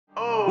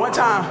One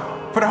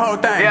time for the whole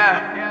thing.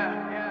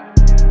 Yeah.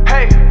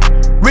 Hey.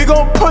 We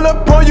gon' pull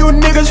up on you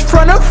niggas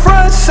from the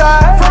front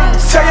side.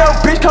 Tell your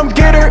bitch come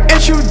get her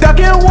and you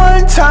duckin'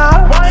 one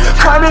time.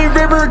 Cry me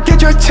river,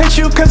 get your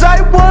tissue cause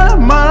I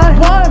want mine.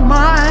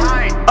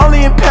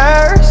 Only in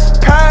Paris.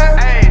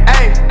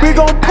 We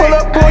gon' pull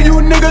up on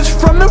you niggas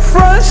from the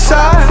front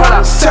side.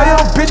 Tell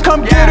your bitch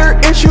come get her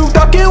and you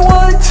duckin'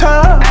 one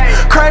time.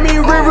 Cry me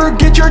river,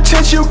 get your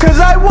tissue cause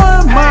I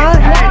want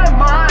mine.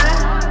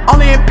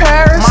 Only in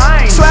Paris.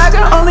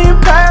 Swagger only in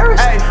Paris.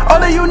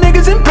 All of you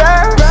niggas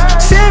embarrassed.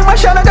 Seeing my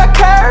shot, I got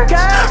carrots.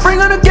 Bring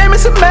on the game,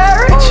 it's a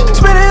marriage.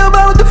 Spinning your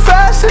block with the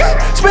fastest.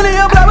 Spinning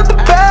your block with the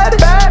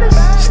baddest.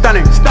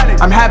 Stunning,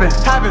 I'm having.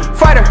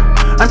 Fighter,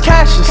 I'm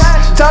cashless.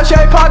 Tell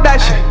Shay, pop that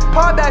shit.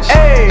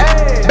 Ayy,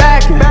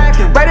 backing.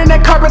 Right in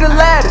that carpet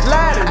Aladdin.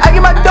 I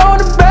get my dough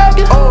in the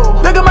bagging.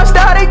 Look at my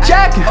style, they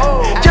jacking.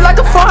 Just like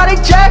a phone, how they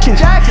jacking.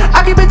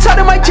 I keep it tight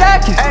in my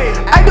jacket.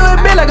 I do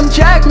it big like I'm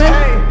Jackman.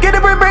 Get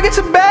a break it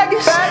to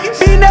baggies.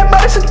 Beating that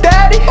butter some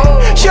daddy.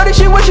 Shorty,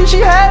 she wishing she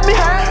had me.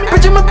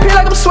 Bitch, I'm a pee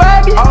like I'm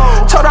swagging.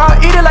 Told her I'll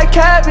eat it like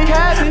cabbie.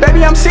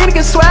 Baby, I'm scenic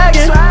and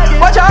swagging.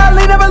 Watch how I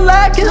lean, never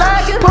lacking.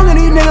 Pulling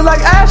these niggas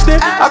like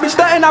Ashton. I be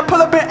stunting, I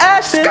pull up in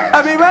Ashton.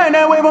 I be riding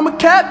that wave, I'm a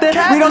captain.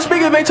 We don't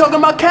speak if they talking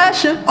about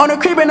cashing. On the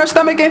creep and her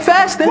stomach ain't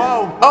fasting.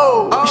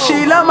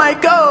 She love my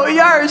go,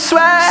 yard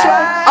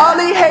swag. All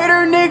these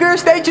hater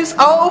niggas, they just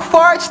old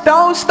farts,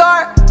 don't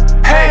start.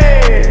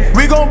 Hey,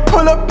 we gon'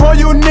 pull up on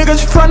you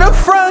niggas from the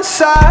front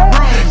side.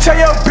 Tell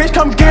your bitch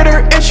come get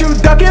her and you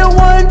duckin'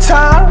 one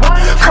time.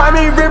 Cry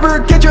me river,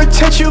 get your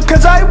tissue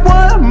cause I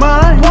want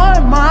mine.